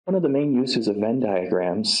One of the main uses of Venn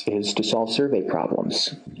diagrams is to solve survey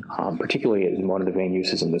problems, particularly in one of the main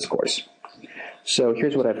uses in this course. So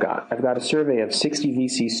here's what I've got. I've got a survey of 60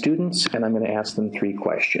 VC students, and I'm going to ask them 3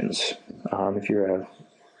 questions. If you're a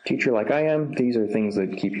teacher like I am, these are things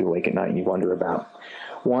that keep you awake at night and you wonder about.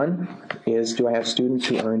 One is, do I have students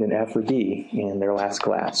who earned an F or D in their last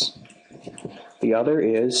class? The other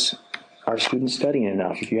is, are students studying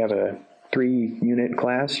enough? If you have a 3-unit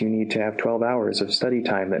class, you need to have 12 hours of study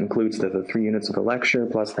time that includes the 3 units of the lecture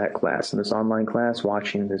plus that class. And this online class,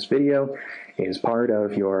 watching this video, is part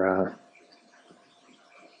of your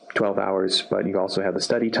 12 hours, but you also have the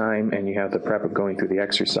study time and you have the prep of going through the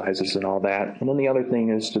exercises and all that. And then the other thing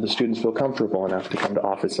is, do the students feel comfortable enough to come to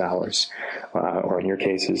office hours? Or in your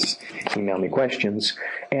cases, email me questions.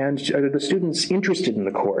 And are the students interested in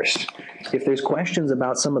the course? If there's questions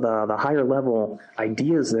about some of the higher level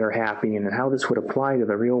ideas that are happening and how this would apply to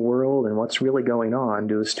the real world and what's really going on,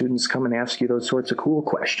 do the students come and ask you those sorts of cool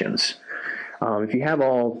questions? If you have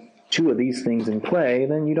all 2 of these things in play,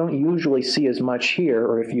 then you don't usually see as much here,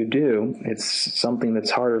 or if you do, it's something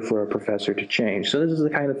that's harder for a professor to change. So this is the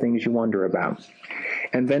kind of things you wonder about.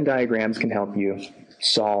 And Venn diagrams can help you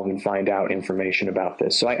solve and find out information about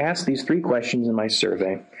this. So I asked these 3 questions in my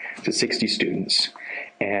survey to 60 students.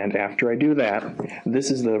 And after I do that, this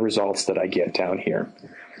is the results that I get down here.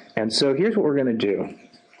 And so here's what we're going to do.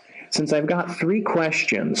 Since I've got 3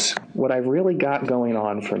 questions, what I've really got going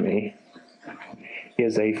on for me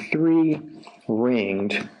is a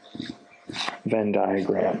 3-ringed Venn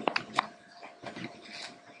diagram.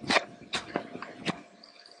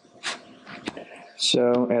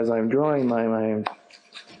 So as I'm drawing my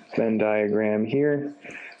Venn diagram here,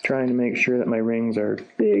 trying to make sure that my rings are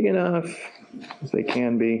big enough as they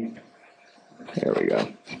can be. There we go.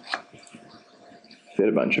 Fit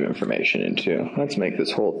a bunch of information into. Let's make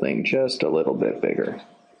this whole thing just a little bit bigger.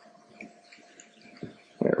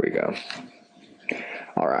 There we go.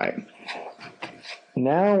 All right.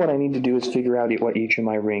 Now what I need to do is figure out what each of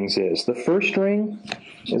my rings is. The first ring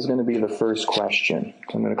is going to be the first question.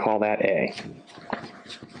 I'm going to call that A.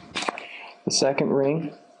 The second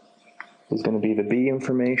ring is going to be the B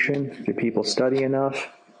information. Do people study enough?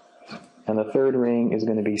 And the third ring is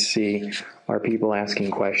going to be C. Are people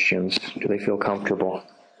asking questions? Do they feel comfortable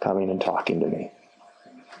coming and talking to me?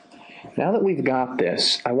 Now that we've got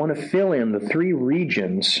this, I want to fill in the 3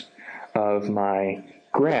 regions of my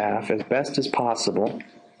graph as best as possible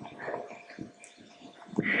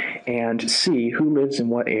and see who lives in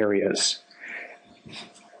what areas.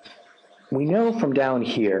 We know from down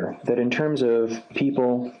here that in terms of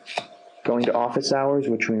people going to office hours,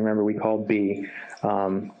 which we remember we called B,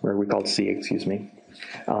 or we called C, excuse me,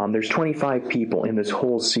 there's 25 people in this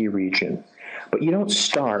whole C region. But you don't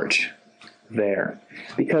start there,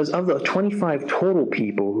 because of the 25 total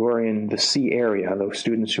people who are in the C area, those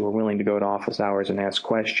students who are willing to go to office hours and ask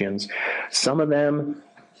questions, some of them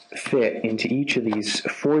fit into each of these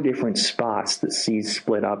 4 different spots that C's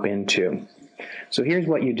split up into. So here's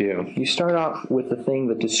what you do. You start off with the thing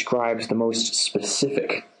that describes the most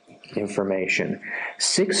specific information.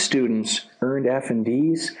 6 students earned F and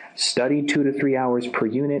D's, studied 2 to 3 hours per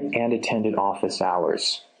unit, and attended office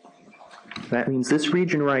hours. That means this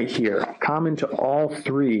region right here, common to all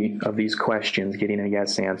 3 of these questions getting a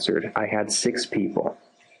yes answered. I had 6 people.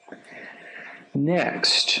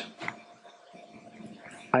 Next,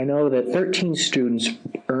 I know that 13 students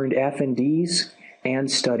earned F and D's and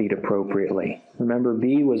studied appropriately. Remember,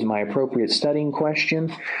 B was my appropriate studying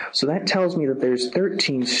question. So that tells me that there's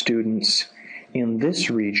 13 students in this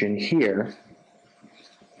region here.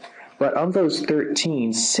 But of those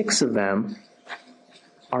 13, 6 of them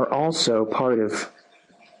are also part of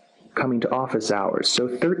coming to office hours. So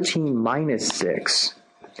 13 minus 6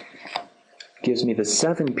 gives me the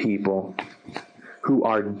 7 people who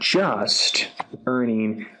are just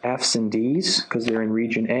earning F's and D's because they're in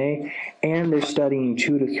region A, and they're studying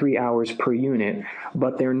 2 to 3 hours per unit,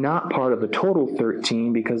 but they're not part of the total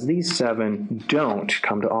 13 because these 7 don't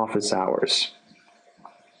come to office hours.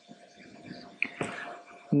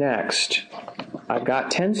 Next, I've got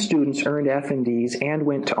 10 students earned F and D's and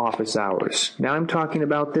went to office hours. Now I'm talking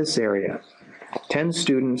about this area. 10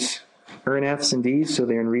 students earn F's and D's, so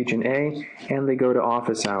they're in region A, and they go to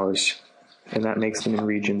office hours, and that makes them in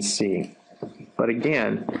region C. But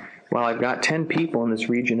again, while I've got 10 people in this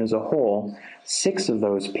region as a whole, 6 of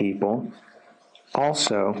those people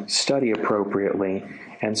also study appropriately,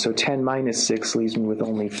 and so 10 minus 6 leaves me with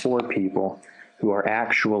only 4 people who are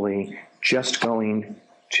actually just going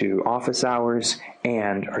to office hours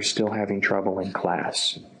and are still having trouble in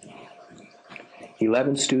class.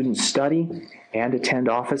 11 students study and attend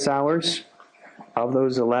office hours. Of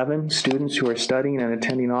those 11 students who are studying and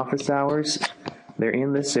attending office hours, they're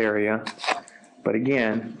in this area, but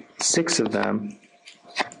again, 6 of them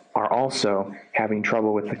are also having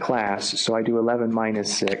trouble with the class, so I do 11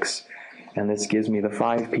 minus 6, and this gives me the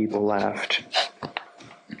 5 people left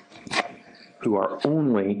who are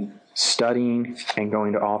only studying and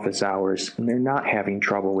going to office hours, and they're not having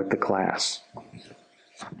trouble with the class.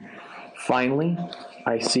 Finally,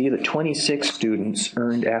 I see that 26 students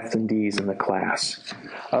earned F's and D's in the class.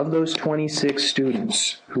 Of those 26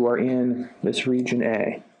 students who are in this region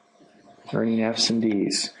A, earning F's and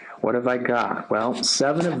D's, what have I got? Well,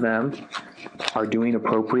 7 of them are doing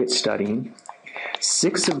appropriate studying.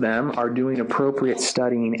 6 of them are doing appropriate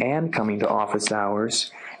studying and coming to office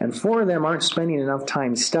hours. And 4 of them aren't spending enough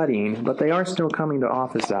time studying, but they are still coming to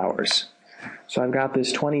office hours. So I've got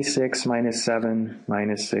this 26 minus 7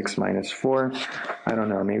 minus 6 minus 4. I don't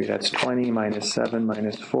know, maybe that's 20 minus 7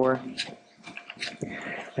 minus 4.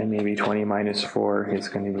 And maybe 20 minus 4 is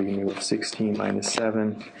going to leave me with 16 minus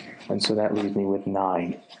 7. And so that leaves me with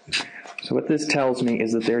 9. So what this tells me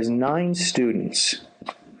is that there's 9 students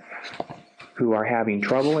who are having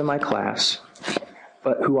trouble in my class,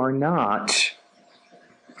 but who are not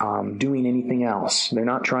doing anything else. They're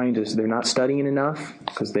not studying enough,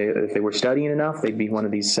 because if they were studying enough, they'd be one of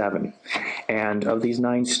these 7. And of these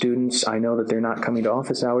 9 students, I know that they're not coming to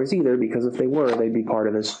office hours either, because if they were, they'd be part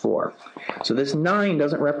of this 4. So this 9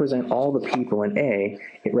 doesn't represent all the people in A,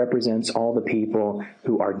 it represents all the people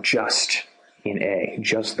who are just in A,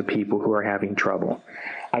 just the people who are having trouble.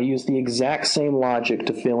 I use the exact same logic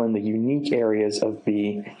to fill in the unique areas of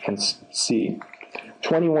B and C.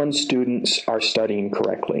 21 students are studying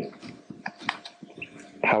correctly.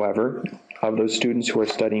 However, of those students who are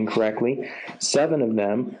studying correctly, 7 of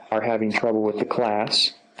them are having trouble with the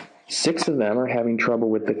class, 6 of them are having trouble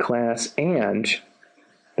with the class, and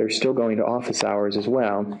they're still going to office hours as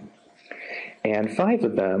well. And 5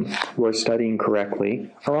 of them who are studying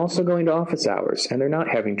correctly are also going to office hours, and they're not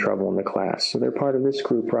having trouble in the class, so they're part of this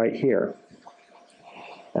group right here.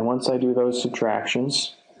 And once I do those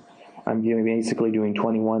subtractions, I'm basically doing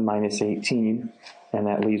 21 minus 18, and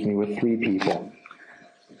that leaves me with 3 people.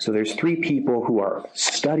 So there's 3 people who are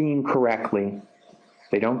studying correctly.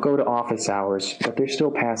 They don't go to office hours, but they're still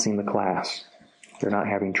passing the class. They're not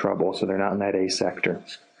having trouble, so they're not in that A sector.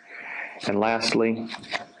 And lastly,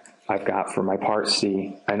 I've got for my part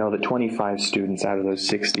C, I know that 25 students out of those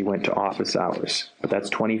 60 went to office hours, but that's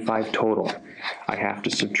 25 total. I have to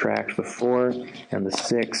subtract the 4 and the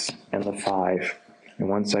 6 and the 5. And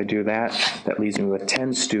once I do that, that leaves me with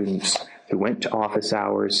 10 students who went to office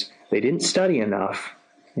hours. They didn't study enough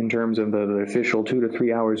in terms of the official 2 to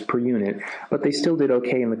 3 hours per unit, but they still did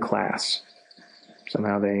okay in the class.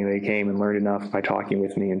 Somehow they came and learned enough by talking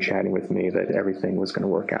with me and chatting with me that everything was going to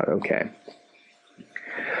work out okay.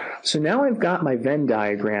 So now I've got my Venn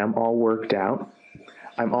diagram all worked out.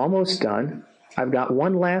 I'm almost done. I've got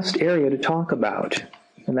one last area to talk about,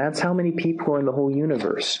 and that's how many people are in the whole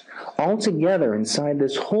universe. Altogether, inside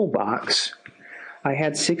this whole box, I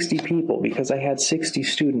had 60 people because I had 60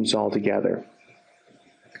 students altogether.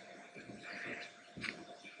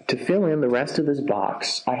 To fill in the rest of this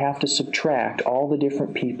box, I have to subtract all the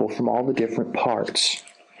different people from all the different parts.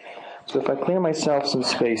 So if I clear myself some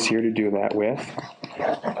space here to do that with,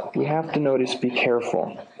 we have to notice, be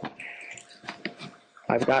careful.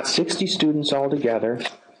 I've got 60 students altogether,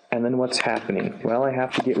 and then what's happening? Well, I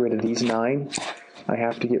have to get rid of these 9. I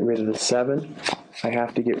have to get rid of the 7. I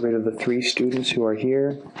have to get rid of the 3 students who are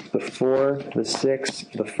here, the 4, the 6,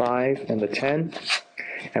 the 5, and the 10.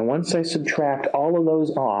 And once I subtract all of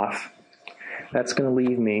those off, that's going to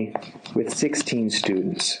leave me with 16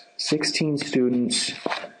 students. 16 students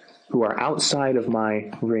who are outside of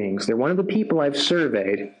my rings. They're one of the people I've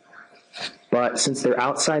surveyed, but since they're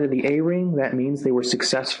outside of the A ring, that means they were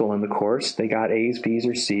successful in the course. They got A's, B's,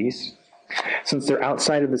 or C's. Since they're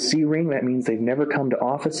outside of the C ring, that means they've never come to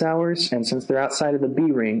office hours. And since they're outside of the B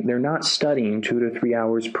ring, they're not studying 2 to 3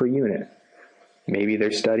 hours per unit. Maybe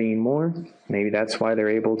they're studying more. Maybe that's why they're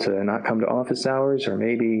able to not come to office hours, or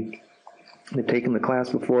maybe they've taken the class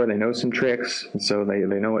before, they know some tricks, and so they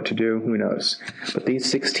know what to do. Who knows? But these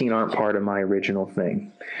 16 aren't part of my original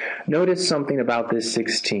thing. Notice something about this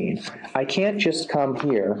 16. I can't just come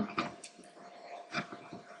here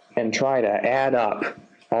and try to add up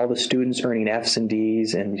all the students earning F's and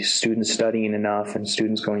D's and students studying enough and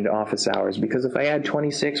students going to office hours, because if I add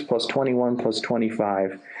 26 plus 21 plus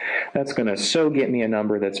 25, that's going to so get me a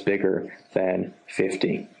number that's bigger than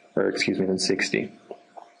 50, or excuse me, than 60.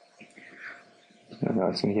 I don't know,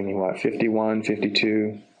 it's going to give me what, 51,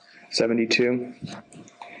 52, 72?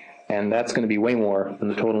 And that's going to be way more than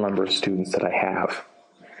the total number of students that I have.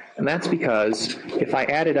 And that's because if I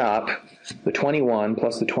added up the 21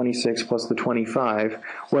 plus the 26 plus the 25,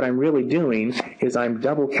 what I'm really doing is I'm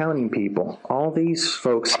double counting people. All these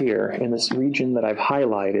folks here in this region that I've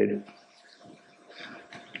highlighted,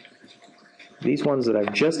 these ones that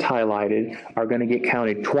I've just highlighted are going to get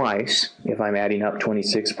counted twice if I'm adding up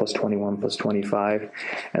 26 plus 21 plus 25.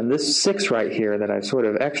 And this 6 right here that I've sort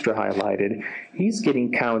of extra highlighted, he's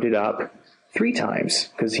getting counted up 3 times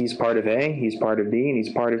because he's part of A, he's part of B, and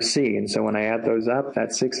he's part of C. And so when I add those up,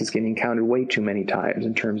 that 6 is getting counted way too many times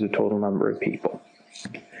in terms of total number of people.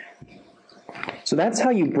 So that's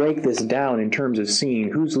how you break this down in terms of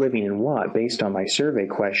seeing who's living in what based on my survey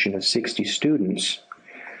question of 60 students.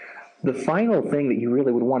 The final thing that you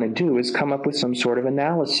really would want to do is come up with some sort of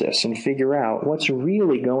analysis and figure out what's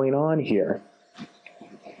really going on here.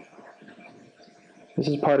 This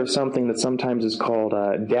is part of something that sometimes is called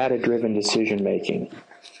data-driven decision-making.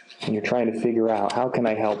 And you're trying to figure out, how can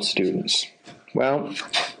I help students? Well,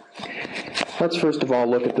 let's first of all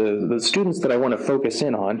look at the students that I want to focus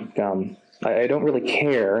in on. I don't really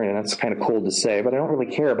care, and that's kind of cold to say, but I don't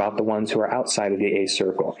really care about the ones who are outside of the A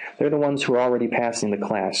circle. They're the ones who are already passing the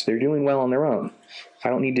class. They're doing well on their own. I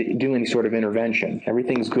don't need to do any sort of intervention.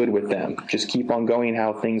 Everything's good with them. Just keep on going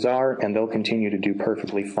how things are, and they'll continue to do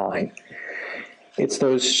perfectly fine. It's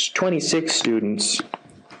those 26 students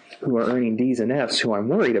who are earning D's and F's who I'm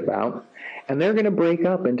worried about, and they're going to break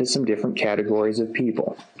up into some different categories of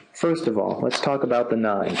people. First of all, let's talk about the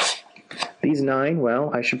 9s. These 9,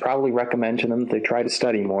 well, I should probably recommend to them that they try to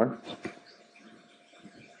study more.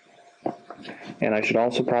 And I should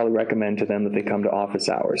also probably recommend to them that they come to office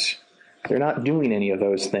hours. They're not doing any of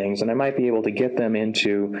those things, and I might be able to get them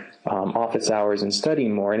into office hours and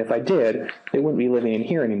studying more. And if I did, they wouldn't be living in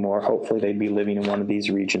here anymore. Hopefully they'd be living in one of these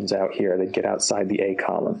regions out here. They'd get outside the A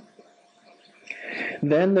column.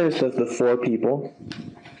 Then there's the 4 people.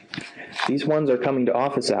 These ones are coming to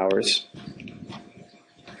office hours,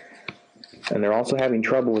 and they're also having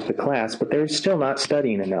trouble with the class, but they're still not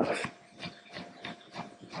studying enough.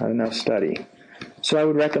 Not enough study. So I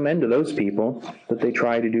would recommend to those people that they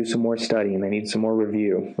try to do some more studying. They need some more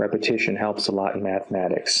review. Repetition helps a lot in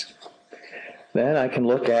mathematics. Then I can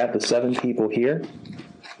look at the 7 people here.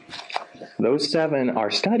 Those 7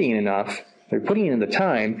 are studying enough, they're putting in the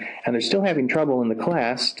time, and they're still having trouble in the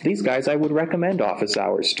class. These guys I would recommend office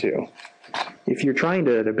hours to. If you're trying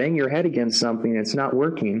to bang your head against something and it's not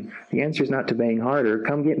working, the answer is not to bang harder.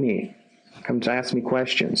 Come get me. Come to ask me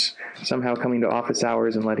questions. Somehow coming to office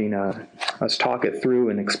hours and letting us talk it through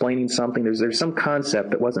and explaining something. There's some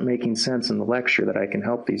concept that wasn't making sense in the lecture that I can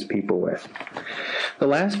help these people with. The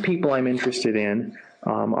last people I'm interested in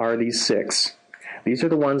are these 6. These are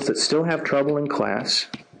the ones that still have trouble in class.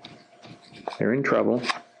 They're in trouble.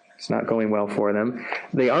 It's not going well for them.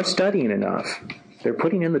 They are studying enough. They're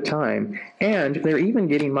putting in the time, and they're even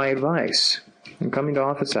getting my advice and coming to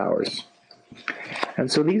office hours.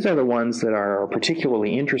 And so these are the ones that are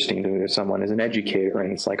particularly interesting to someone as an educator,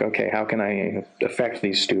 and it's like, okay, how can I affect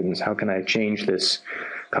these students? How can I change this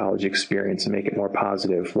college experience and make it more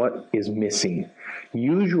positive? What is missing?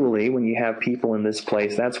 Usually when you have people in this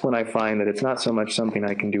place, that's when I find that it's not so much something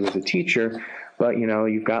I can do as a teacher, but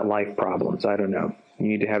you've got life problems. I don't know. You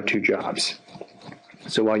need to have 2 jobs.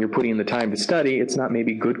 So while you're putting in the time to study, it's not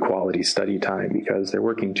maybe good quality study time because they're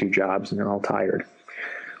working 2 jobs and they're all tired.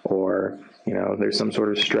 Or, there's some sort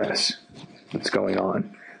of stress that's going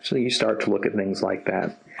on. So you start to look at things like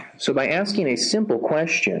that. So by asking a simple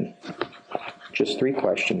question, just 3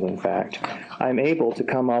 questions in fact, I'm able to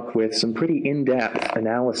come up with some pretty in-depth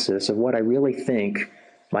analysis of what I really think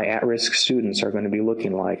my at-risk students are going to be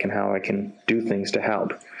looking like and how I can do things to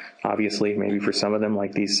help. Obviously, maybe for some of them,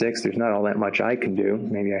 like these 6, there's not all that much I can do.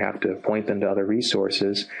 Maybe I have to point them to other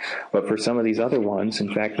resources. But for some of these other ones,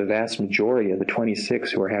 in fact, the vast majority of the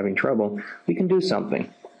 26 who are having trouble, we can do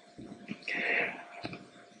something.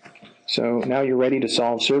 So now you're ready to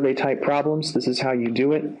solve survey-type problems. This is how you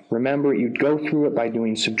do it. Remember, you go through it by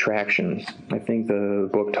doing subtraction. I think the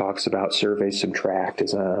book talks about survey subtract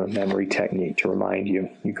as a memory technique to remind you.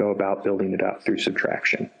 You go about building it up through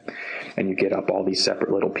subtraction, and you get up all these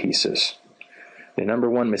separate little pieces. The number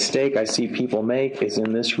 1 mistake I see people make is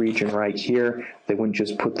in this region right here. They wouldn't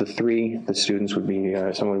just put the 3. The students would be,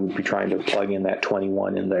 someone would be trying to plug in that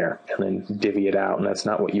 21 in there and then divvy it out, and that's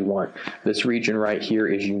not what you want. This region right here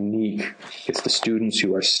is unique. It's the students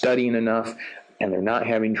who are studying enough, and they're not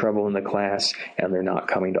having trouble in the class, and they're not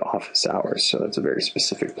coming to office hours. So that's a very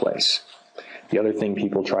specific place. The other thing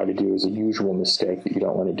people try to do is a usual mistake that you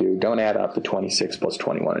don't want to do. Don't add up the 26 plus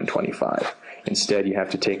 21 and 25. Instead, you have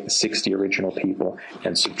to take the 60 original people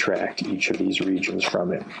and subtract each of these regions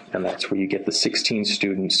from it. And that's where you get the 16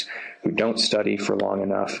 students who don't study for long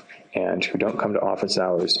enough and who don't come to office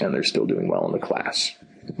hours, and they're still doing well in the class.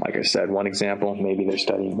 Like I said, one example, maybe they're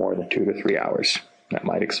studying more than 2 to 3 hours. That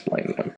might explain them.